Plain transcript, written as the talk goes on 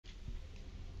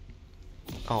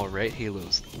Alright,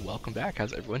 Halos, welcome back.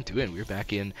 How's everyone doing? We're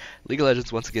back in League of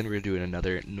Legends once again. We're doing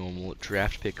another normal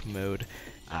draft pick mode.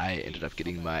 I ended up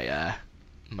getting my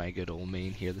my good old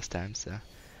main here this time, so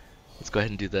let's go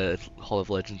ahead and do the Hall of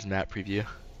Legends map preview.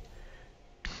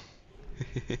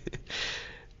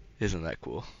 Isn't that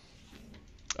cool?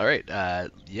 Alright,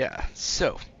 yeah,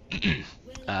 so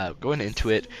going into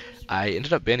it, I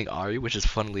ended up banning Ahri, which is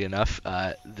funnily enough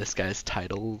this guy's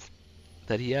title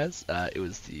that he has. It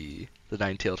was the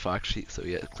nine-tailed fox, so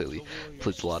he clearly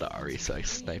plays a lot of Ahri, so I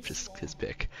sniped his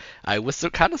pick. I was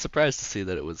kind of surprised to see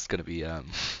that it was going to be the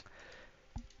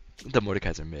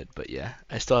Mordekaiser mid, but yeah,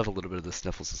 I still have a little bit of the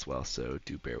sniffles as well, so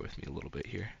do bear with me a little bit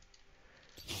here.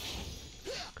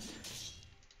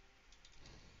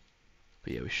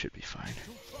 But yeah, we should be fine.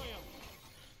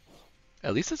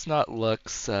 At least it's not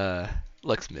Lux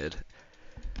mid.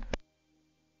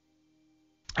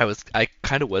 I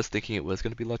kind of was thinking it was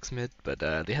going to be Lux mid, but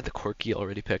they had the Corki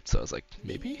already picked, so I was like,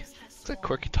 maybe? It's like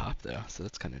Corki top though, so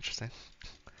that's kind of interesting.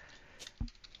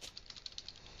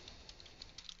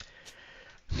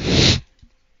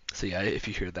 So yeah, if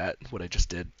you hear that, what I just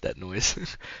did, that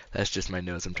noise, that's just my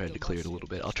nose. I'm trying to clear it a little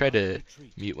bit. I'll try to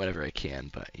mute whenever I can,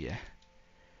 but yeah.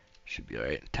 Should be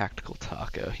alright. Tactical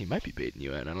Taco. He might be baiting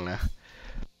you in, I don't know.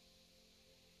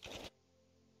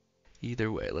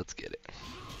 Either way, let's get it.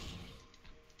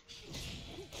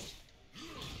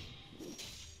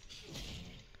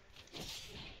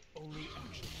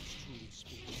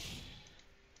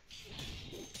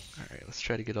 Alright, let's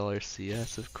try to get all our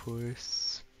CS, of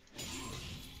course.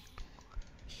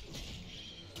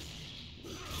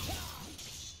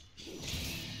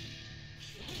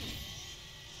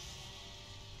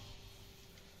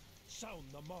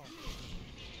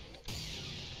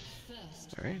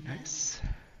 Alright, nice.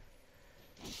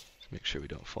 Just make sure we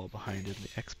don't fall behind in the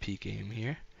XP game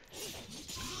here.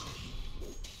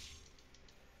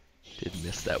 Did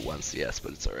miss that one CS,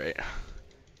 but it's alright.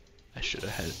 I should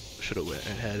have went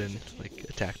ahead and like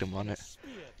attacked him on it.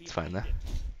 It's fine though.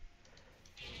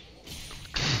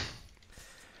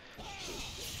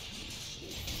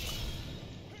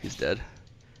 He's dead.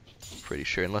 Pretty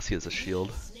sure, unless he has a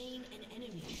shield.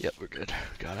 Yep, we're good.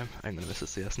 Got him. I'm gonna miss a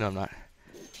CS. No, I'm not.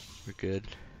 We're good.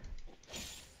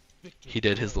 He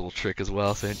did his little trick as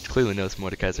well, so he clearly knows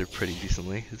Mordekaiser pretty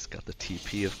decently. He's got the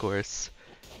TP, of course.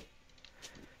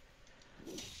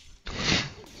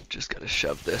 Just gotta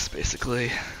shove this,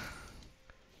 basically.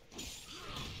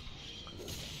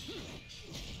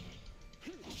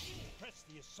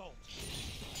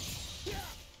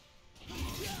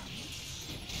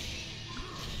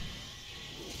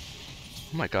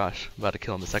 Oh my gosh, I'm about to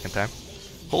kill him the second time.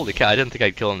 Holy cow, I didn't think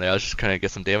I'd kill him there. I was just trying to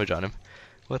get some damage on him.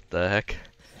 What the heck?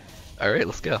 Alright,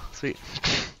 let's go. Sweet.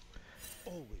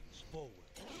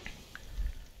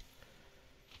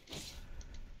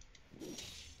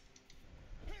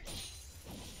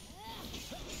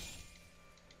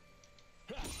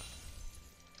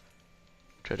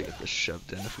 Try to get this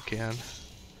shoved in if we can.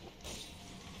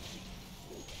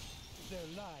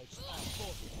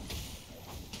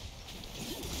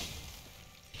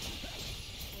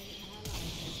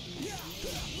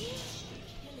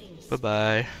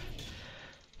 Bye-bye.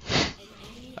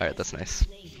 Alright, that's nice.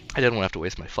 I didn't want to have to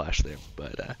waste my flash there,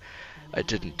 but I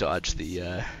didn't dodge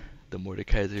the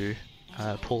Mordekaiser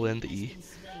pull in the E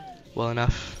well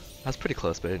enough. I was pretty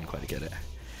close, but I didn't quite get it.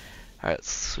 Alright,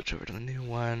 let's switch over to the new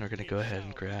one. We're gonna go ahead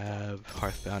and grab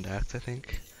Hearthbound Axe, I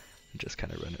think, and just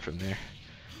kind of run it from there.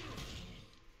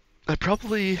 I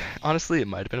probably, honestly, it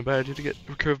might have been a bad idea to get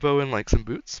Recurve Bow and like some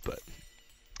boots, but,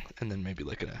 and then maybe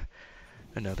like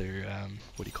another,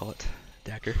 what do you call it?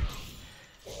 Dagger.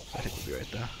 I think we'll be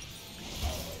right though.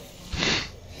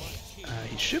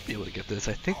 He should be able to get this.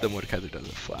 I think the Mordekaiser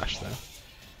doesn't flash though.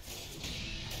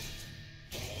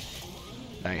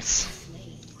 Nice.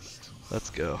 Let's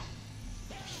go.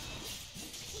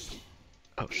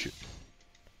 Oh shoot.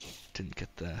 Didn't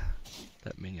get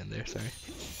that minion there, sorry.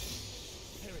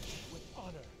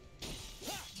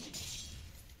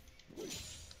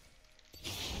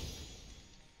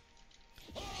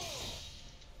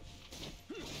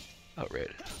 Oh right,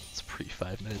 it's pre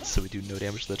 5 minutes, so we do no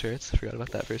damage to the turrets. I forgot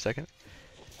about that for a second.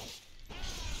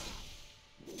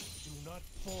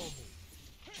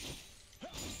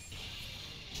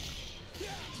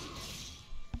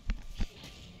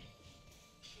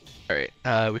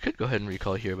 Alright, we could go ahead and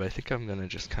recall here, but I think I'm gonna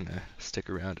just kinda stick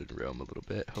around and roam a little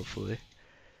bit, hopefully.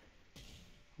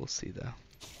 We'll see though.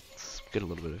 Let's get a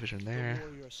little bit of vision there.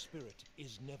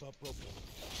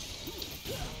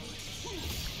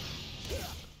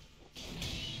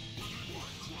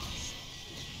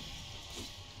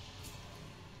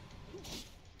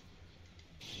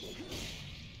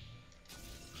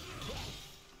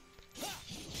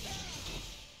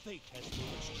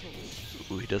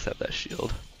 does have that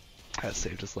shield. That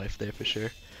saved his life there for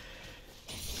sure.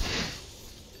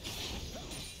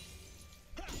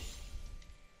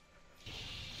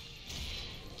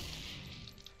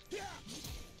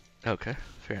 Okay,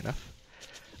 fair enough.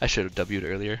 I should have W'd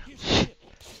earlier.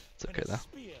 It's okay though.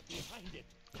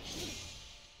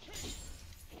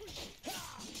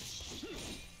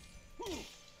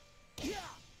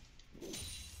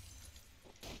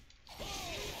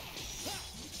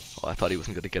 Oh, I thought he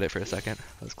wasn't gonna get it for a second.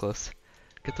 That was close.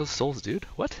 Get those souls, dude.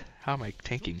 What? How am I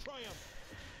tanking?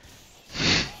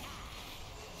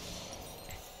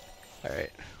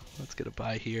 Alright, let's get a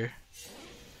buy here.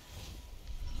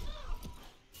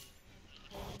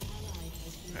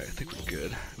 Alright, I think we're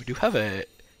good. We do have a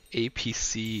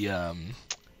APC,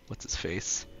 what's his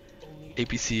face?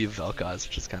 APC Vel'Koz,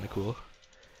 which is kind of cool.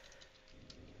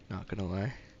 Not gonna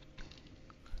lie.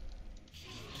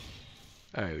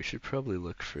 Alright, we should probably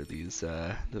look for these,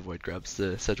 the Void Grubs.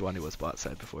 The Sejuani was bot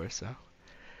side before, so...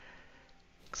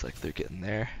 Looks like they're getting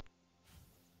there.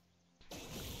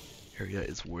 Area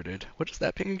is warded. What is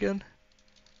that ping again?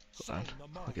 Hold on,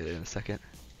 I'll get it in a second.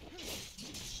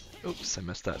 Oops, I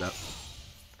messed that up.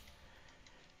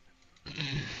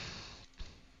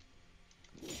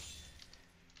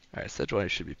 Alright, Sejuani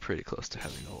should be pretty close to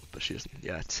having ult, but she isn't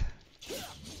yet.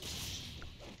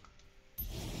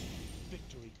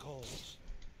 Victory calls.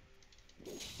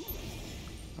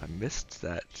 I missed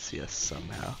that CS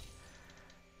somehow.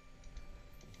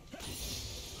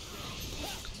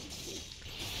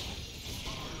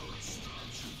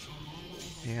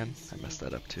 Man, I messed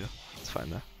that up too. It's fine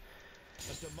though.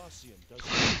 A Demacian does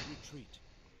not retreat.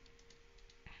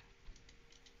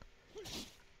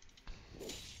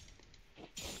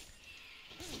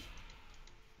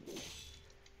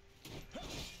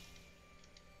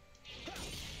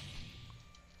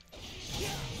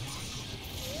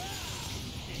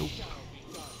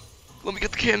 Let me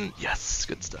get the cannon! Yes,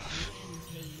 good stuff.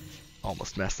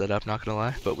 Almost messed that up, not gonna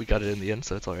lie, but we got it in the end,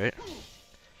 so it's alright.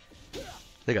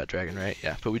 They got dragon, right?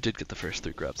 Yeah, but we did get the first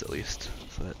 3 grubs at least,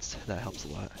 so that helps a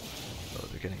lot. Oh,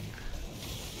 they're getting...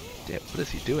 Damn, what is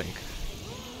he doing?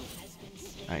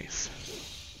 Nice.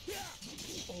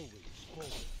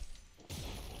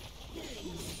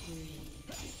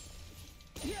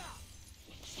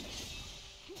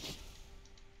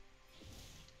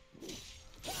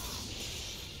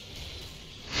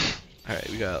 Alright,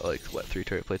 we got like, what, 3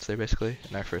 turret plates there basically,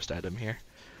 and our first item here.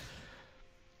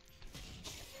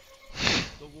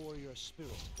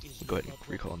 We'll go ahead and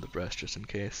recall on the breast just in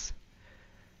case.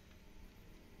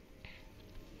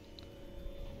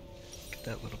 Get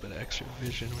that little bit of extra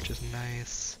vision, which is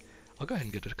nice. I'll go ahead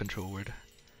and get a control word.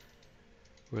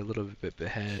 We're a little bit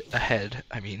ahead,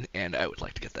 I mean, and I would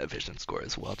like to get that vision score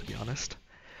as well, to be honest.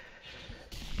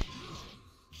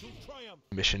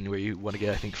 Mission where you want to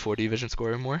get, I think, 40 vision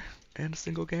score or more in a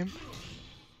single game.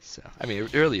 So, I mean,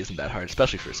 it really isn't that hard,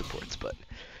 especially for supports, but,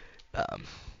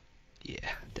 yeah,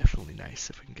 definitely nice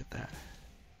if we can get that.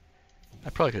 I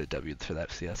probably could have W'd for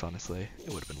that CS, honestly. It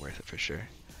would have been worth it for sure.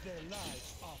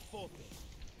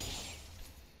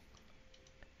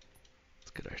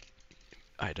 Let's get our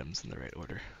items in the right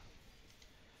order.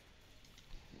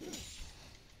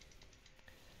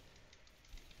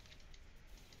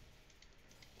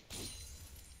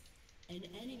 An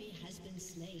enemy has been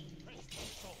slain.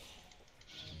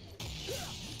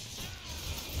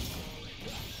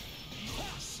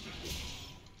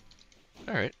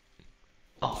 Alright.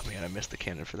 Oh man, I missed the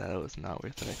cannon for that. That was not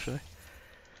worth it actually.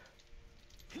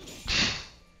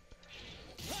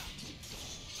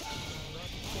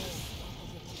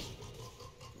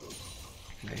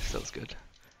 Nice, that was good.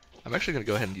 I'm actually going to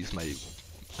go ahead and use my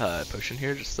potion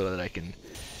here just so that I can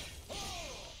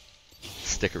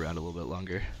stick around a little bit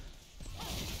longer.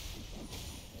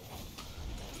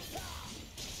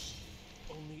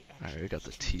 Alright, we got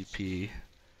the TP,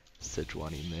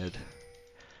 Sejuani mid.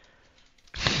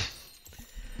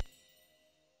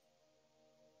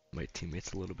 My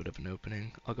teammate's a little bit of an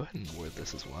opening. I'll go ahead and ward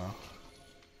this as well.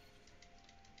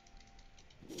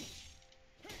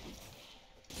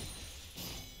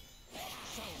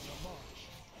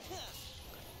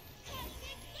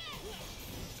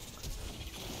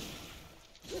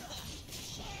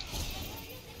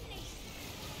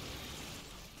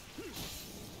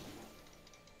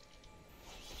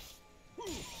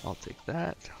 I'll take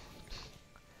that.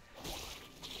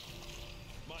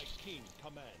 My king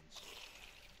commands.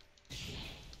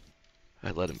 I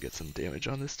let him get some damage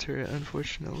on this turret,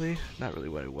 unfortunately. Not really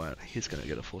what I want. He's gonna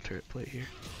get a full turret plate here.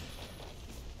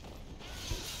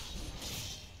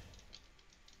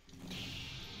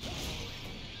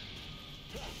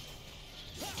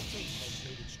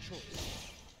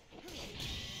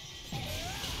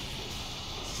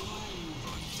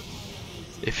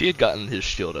 If he had gotten his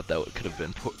shield up, that could have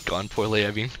been gone poorly.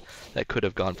 I mean, that could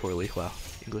have gone poorly. Wow,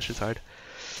 English is hard.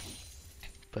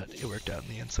 But it worked out in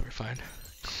the end, so we're fine.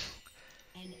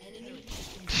 An enemy has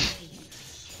been slain.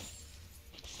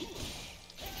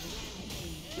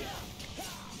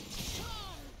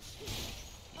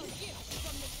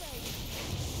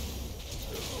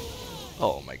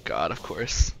 Oh my god, of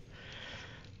course.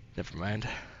 Never mind.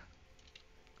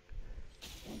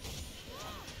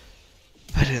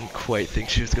 I didn't quite think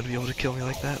she was going to be able to kill me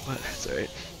like that, but it's alright.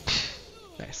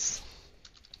 Nice.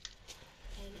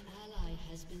 An ally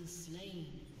has been slain.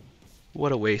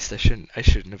 What a waste. I shouldn't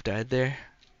have died there.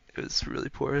 It was really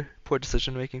poor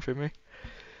decision making for me.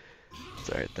 It's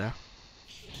alright though.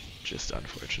 Just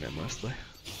unfortunate mostly.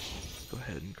 Go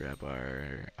ahead and grab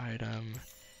our item.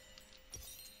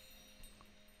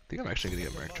 I think I'm actually gonna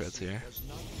get Merc Treads here.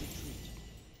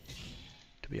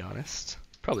 To be honest.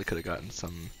 Probably could have gotten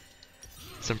some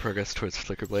progress towards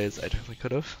Flicker Blades. I definitely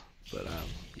could have. But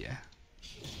yeah.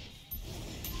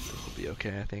 This will be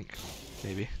okay, I think.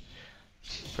 Maybe.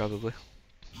 Probably.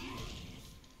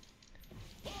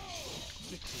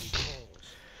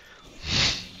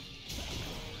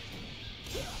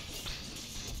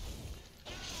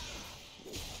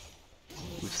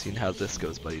 We've seen how this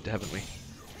goes, buddy, haven't we?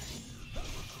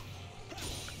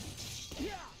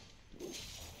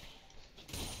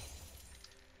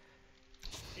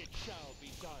 It shall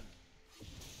be done.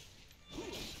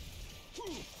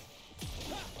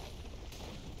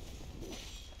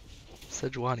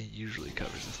 Sejuani usually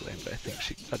covers this lane, but I think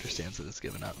she understands that it's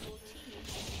given up.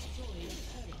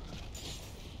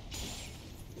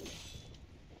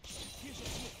 Here's a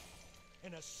whip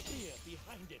and a spear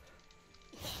behind it.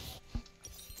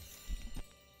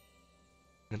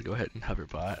 I'm gonna go ahead and hover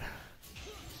bot.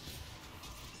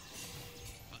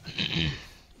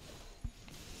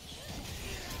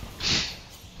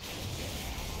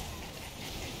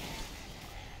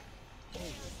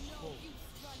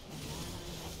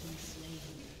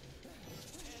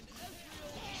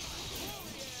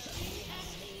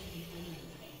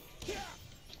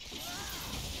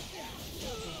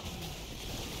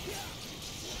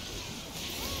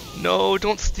 No,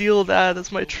 don't steal that.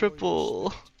 That's my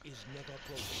triple. Is never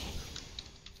broken.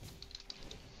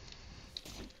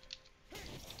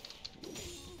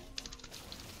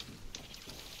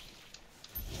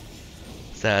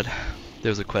 Sad.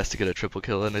 There was a quest to get a triple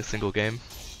kill in a single game.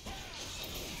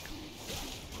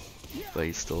 But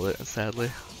he stole it,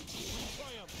 sadly.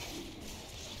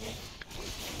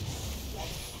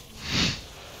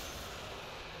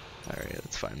 Alright,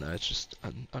 that's fine though. It's just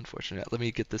unfortunate. Let me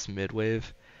get this mid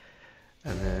wave.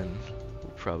 And then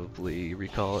we'll probably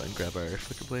recall and grab our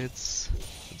Flicker Blades,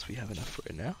 since we have enough for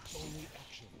it now. Only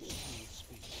actions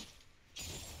speed speed.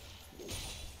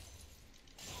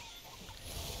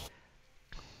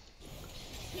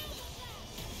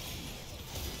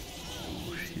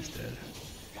 Ooh, she's dead.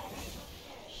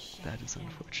 That is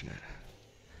unfortunate.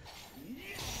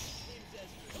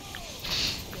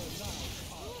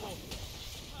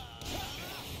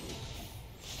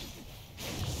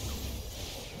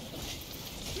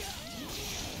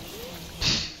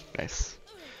 Nice.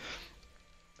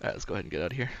 Alright, let's go ahead and get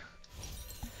out of here.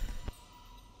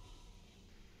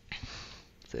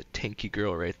 It's a tanky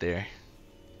girl right there.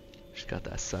 She's got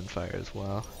that Sunfire as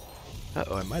well.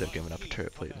 Uh-oh, I might have given up a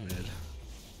turret plate in mid.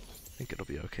 I think it'll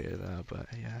be okay though, but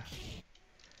yeah.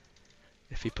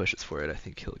 If he pushes for it, I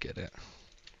think he'll get it.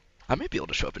 I might be able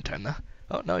to show up in time though.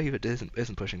 Oh no, he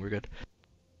isn't pushing, we're good.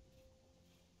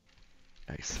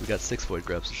 Nice, we got 6 Void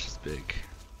Grubs, which is big.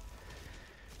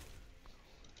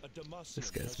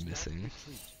 This guy's missing.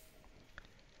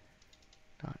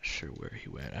 Not sure where he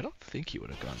went. I don't think he would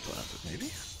have gone flat, but maybe?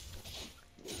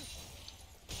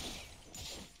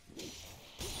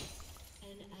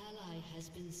 An ally has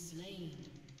been slain.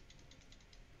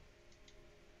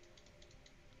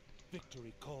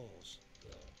 Victory calls.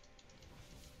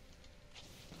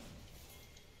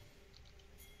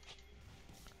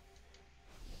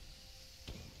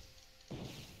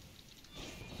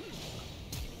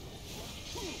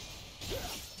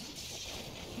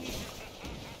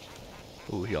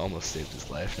 Ooh, he almost saved his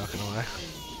life, not gonna lie.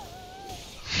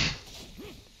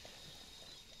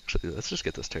 Actually, let's just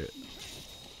get this turret.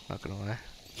 Not gonna lie.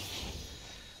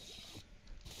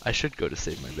 I should go to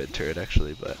save my mid turret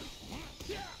actually, but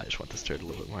I just want this turret a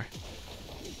little bit more.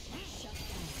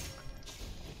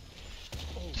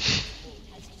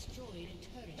 Has destroyed a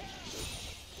turret.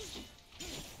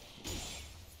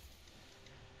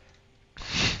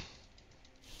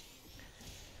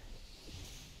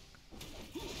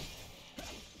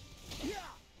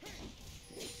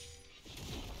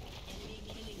 Enemy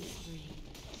killing spree.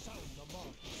 Sound the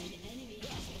march.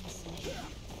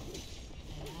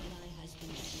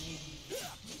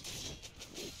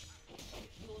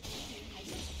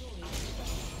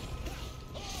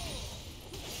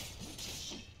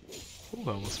 Ooh,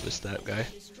 I almost missed that guy.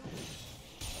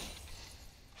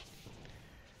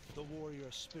 The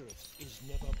warrior spirit is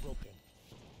never broken.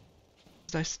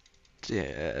 Nice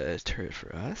turret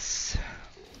for us.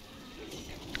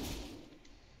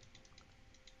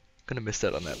 Gonna miss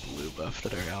out on that blue buff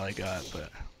that our ally got,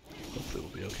 but hopefully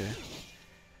we'll be okay.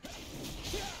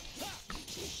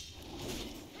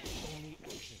 Only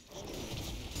actions.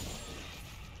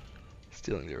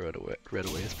 Stealing the red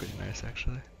away is pretty nice,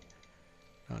 actually.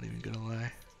 Not even gonna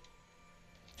lie.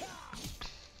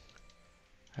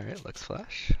 Alright, Lux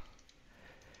Flash.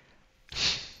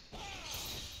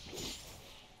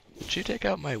 Did she take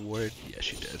out my ward? Yeah,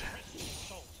 she did.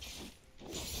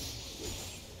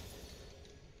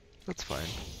 That's fine.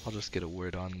 I'll just get a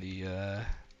ward on the,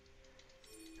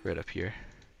 right up here.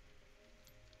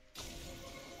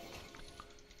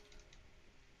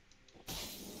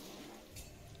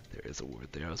 There is a ward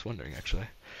there, I was wondering actually.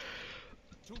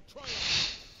 To triumph.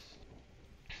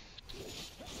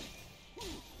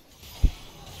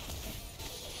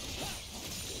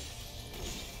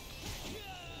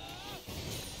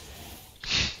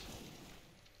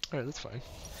 Alright, that's fine.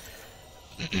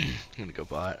 I'm gonna go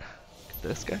bot. Get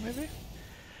this guy maybe?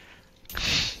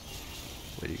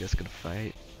 Wait, are you guys gonna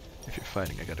fight? If you're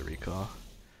fighting, I gotta recall.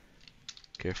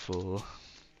 Careful.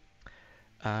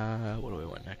 What do I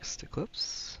want next?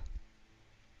 Eclipse?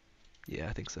 Yeah,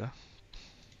 I think so.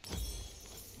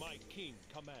 My king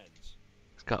commands.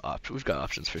 We've got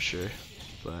options for sure,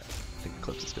 but I think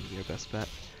Eclipse is gonna be our best bet.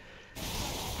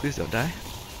 Please don't die.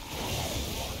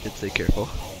 Did say careful.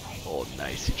 Oh,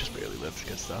 nice. He just barely lived.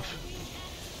 Good stuff.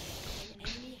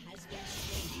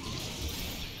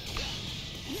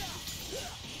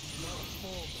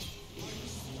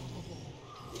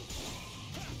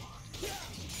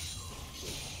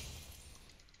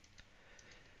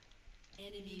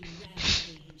 Enemy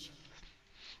rampage.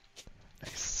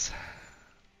 Nice.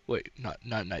 Wait, not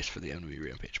nice for the enemy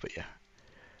rampage, but yeah.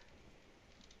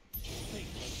 Fate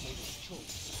has made its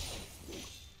choice.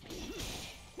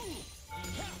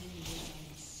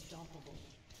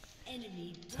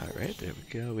 Alright, there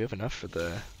we go. We have enough for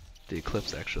the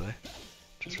Eclipse actually,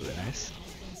 which is really nice.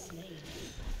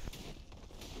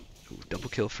 Ooh, double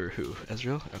kill for who?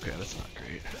 Ezreal? Okay, that's not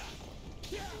great.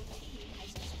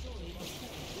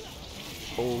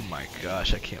 Oh my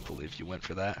gosh, I can't believe you went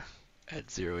for that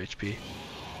at 0 HP.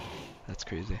 That's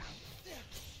crazy.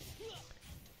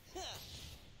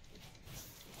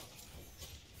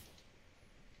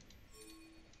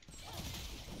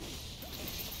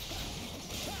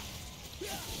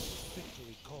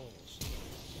 Victory calls.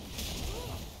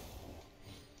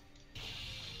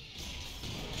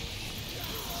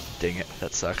 Dang it,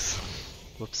 that sucks.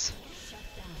 Whoops.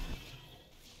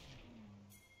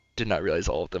 Did not realize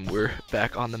all of them were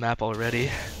back on the map already.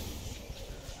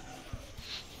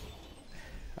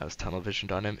 I was tunnel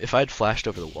visioned on him. If I'd flashed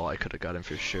over the wall, I could have got him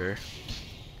for sure.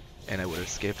 And I would have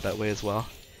escaped that way as well.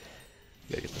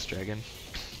 Gotta get this dragon.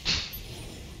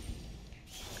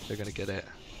 They're gonna get it.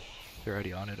 They're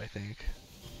already on it, I think.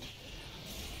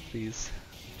 Please.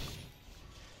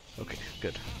 Okay,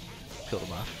 good. Killed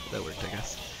him off. That worked, I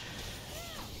guess.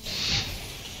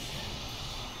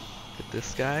 Get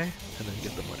this guy, and then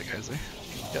get the Mordekaiser.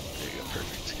 Yep, there you go.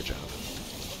 Perfect. Good job.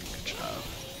 Good job.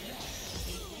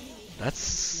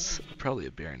 That's probably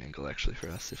a Baron angle actually for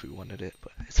us if we wanted it,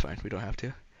 but it's fine. We don't have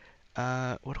to.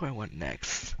 What do I want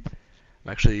next?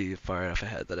 I'm actually far enough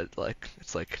ahead that it's like,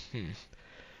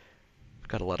 I've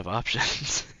got a lot of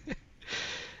options.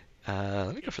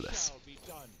 Let me go for this.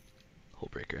 Hull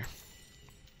Breaker.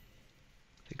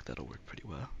 I think that'll work pretty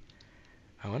well.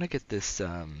 I want to get this,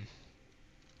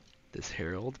 this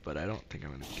Herald, but I don't think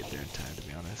I'm going to get there in time, to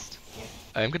be honest.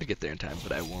 I am going to get there in time,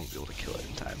 but I won't be able to kill it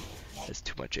in time. It's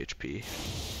too much HP.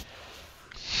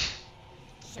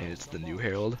 And it's the new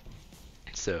Herald,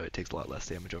 so it takes a lot less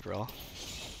damage overall.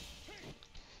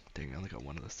 Dang, I only got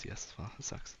one of those CS as well. That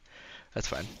sucks. That's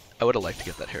fine. I would have liked to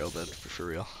get that Herald for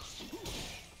real.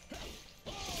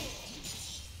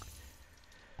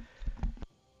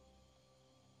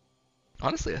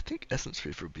 Honestly, I think Essence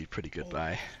Reef would be pretty good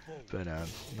buy, but I'm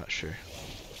not sure.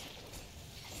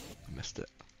 I missed it.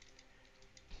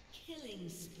 Killing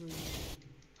spree.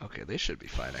 Okay, they should be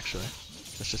fine actually.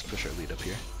 Let's just push our lead up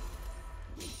here.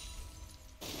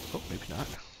 Oh, maybe not.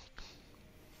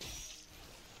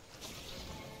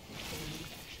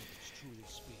 Truly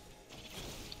speak.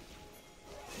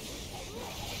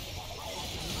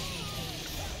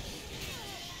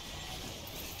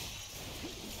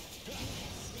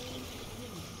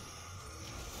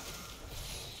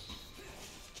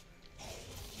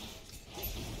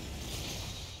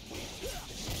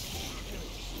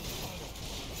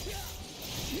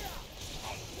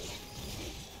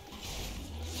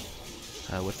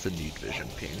 What's the need vision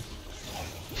ping?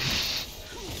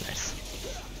 Nice.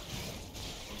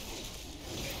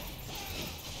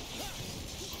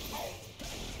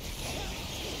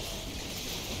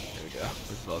 There we go.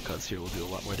 With Vel'Koz here, we'll do a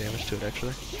lot more damage to it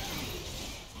actually.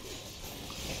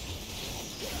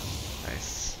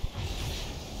 Nice.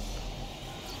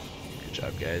 Good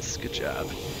job, guys. Good job.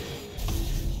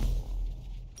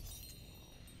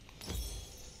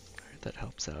 Alright, that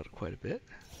helps out quite a bit.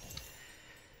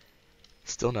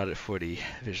 Still not at 40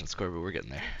 vision score, but we're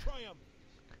getting there.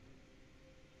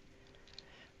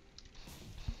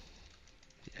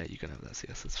 Yeah, you can have that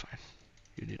CS, that's fine.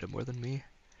 You need it more than me.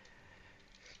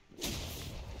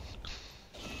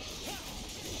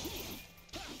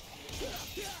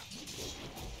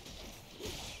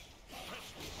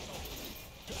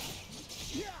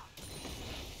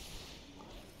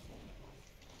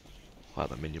 Wow,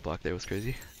 that minion block there was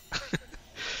crazy.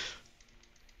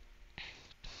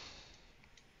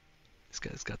 This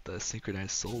guy's got the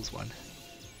synchronized souls one.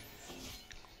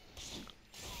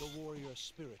 The warrior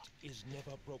spirit is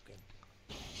never broken.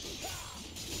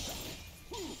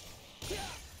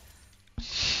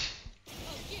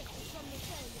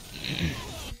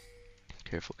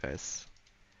 Careful, guys.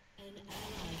 An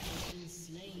ally has been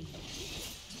slain.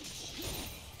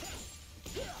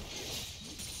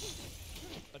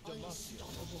 A Demacia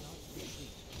does not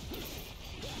retreat.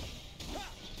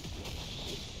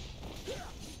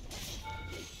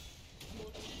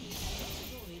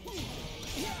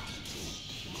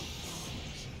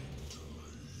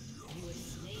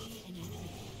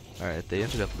 Alright, they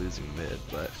ended up losing mid,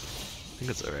 but I think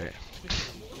it's alright.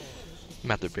 I'm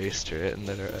at their base turret, and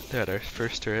they're at our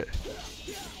first turret.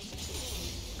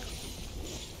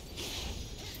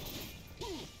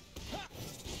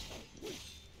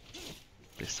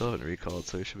 They still haven't recalled,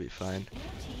 so we should be fine.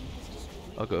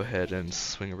 I'll go ahead and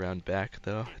swing around back,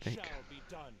 though, I think.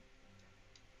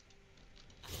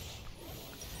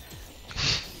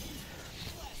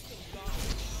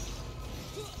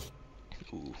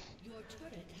 Ooh.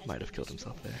 Might have killed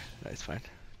himself there. Nice, fine.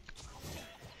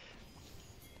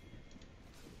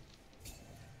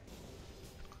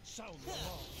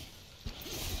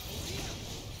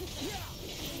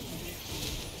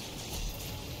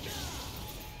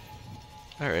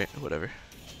 Alright, whatever. It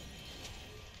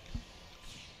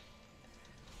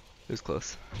was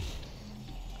close.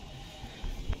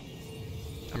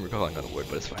 I'm recalling on a word,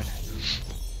 but it's fine.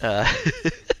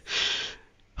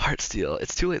 Heartsteel.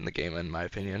 It's too late in the game, in my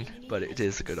opinion, but it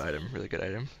is a good item, really good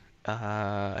item.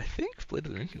 I think Blade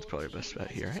of the Ring is probably our best bet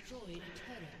here, right?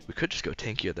 We could just go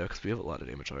tankier though, because we have a lot of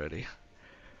damage already.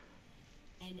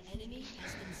 What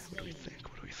do we think?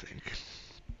 What do we think?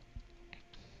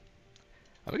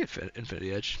 I'm gonna get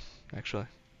Infinity Edge, actually.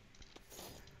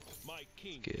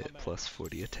 Get plus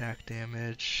 40 attack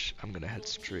damage. I'm gonna head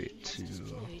straight to...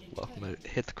 well, I'm gonna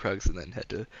hit the Krugs and then head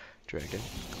to Dragon.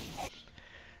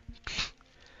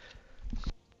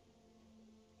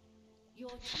 Your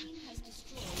team has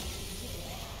destroyed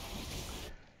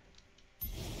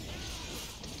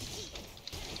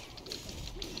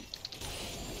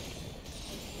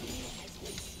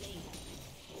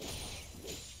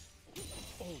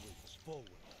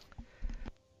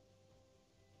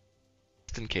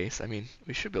Just in case, I mean,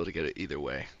 we should be able to get it either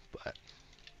way, but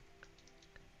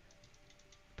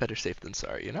better safe than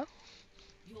sorry, you know?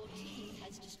 Your team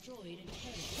has destroyed a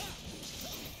turret.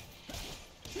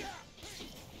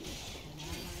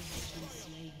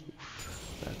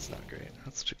 That's not great.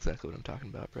 That's exactly what I'm talking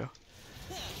about, bro.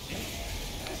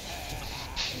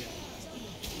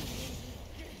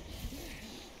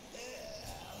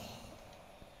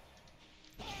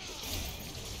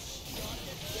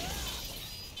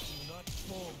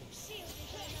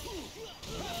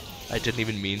 I didn't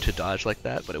even mean to dodge like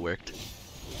that, but it worked.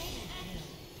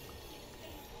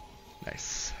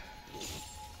 Nice.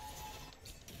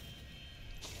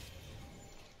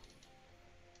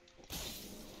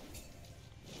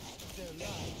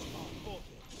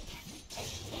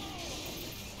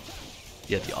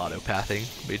 Yeah, the auto pathing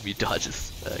made me dodge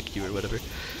his Q or whatever,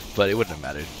 but it wouldn't have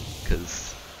mattered,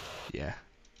 because, yeah.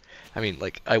 I mean,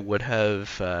 like, I would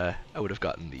have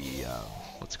gotten the,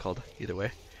 what's it called, either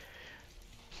way.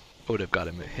 I would have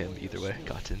gotten him either way,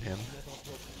 gotten him.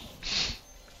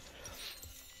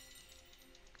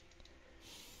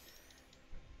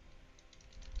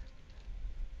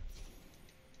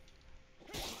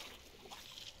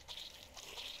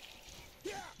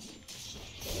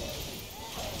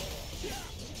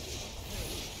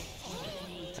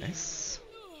 Nice.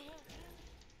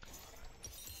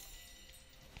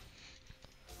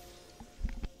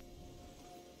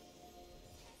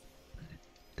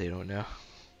 They don't know.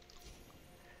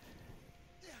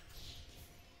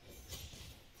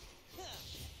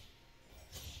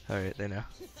 Alright, they know.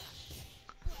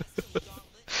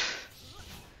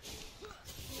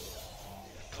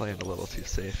 Playing a little too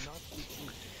safe.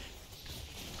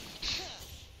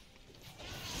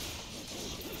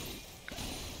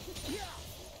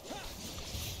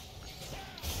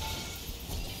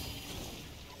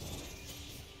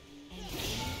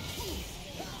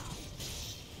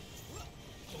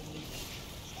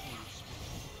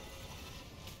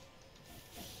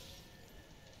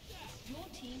 Your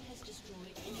team has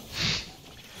destroyed an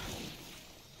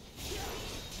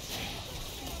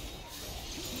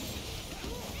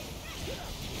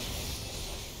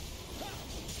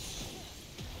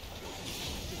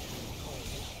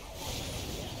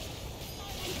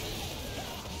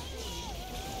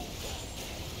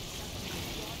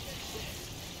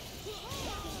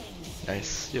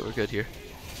Nice. Yeah, we're good here.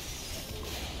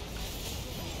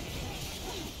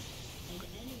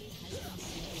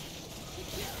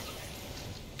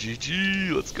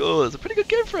 GG, let's go. It's a pretty good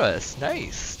game for us.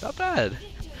 Nice. Not bad.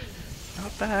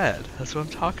 Not bad. That's what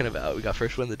I'm talking about. We got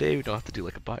first win of the day. We don't have to do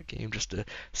like a bot game just to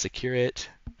secure it.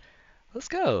 Let's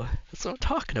go. That's what I'm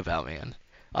talking about, man.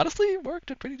 Honestly, it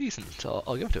worked pretty decent, so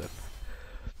I'll give it to him.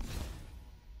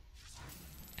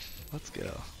 Let's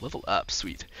go. Level up.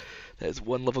 Sweet. That is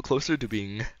one level closer to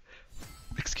being,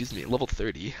 excuse me, level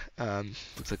 30.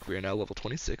 Looks like we're now level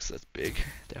 26. That's big,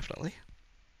 definitely.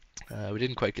 We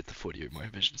didn't quite get the 40 or more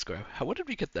vision score. What did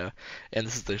we get though? And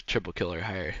this is the triple kill or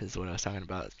higher is what I was talking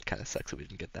about. It kind of sucks that we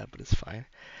didn't get that, but it's fine.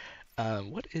 How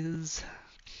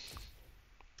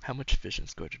much vision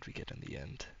score did we get in the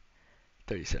end?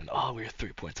 37. Oh, we were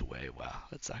 3 points away. Wow,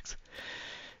 that sucks.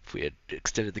 If we had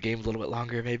extended the game a little bit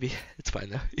longer, maybe. It's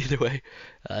fine though. Either way,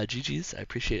 GG's. I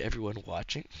appreciate everyone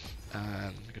watching.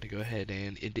 I'm gonna go ahead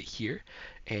and end it here,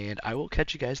 and I will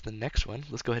catch you guys in the next one.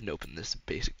 Let's go ahead and open this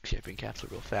basic champion capsule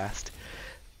real fast.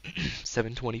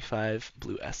 725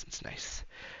 blue essence, nice.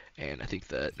 And I think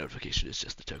the notification is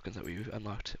just the tokens that we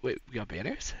unlocked. Wait, we got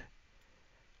banners?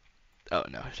 Oh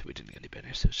no, we didn't get any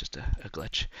banners. It was just a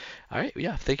glitch. All right,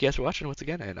 yeah. Thank you guys for watching once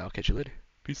again, and I'll catch you later.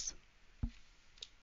 Peace.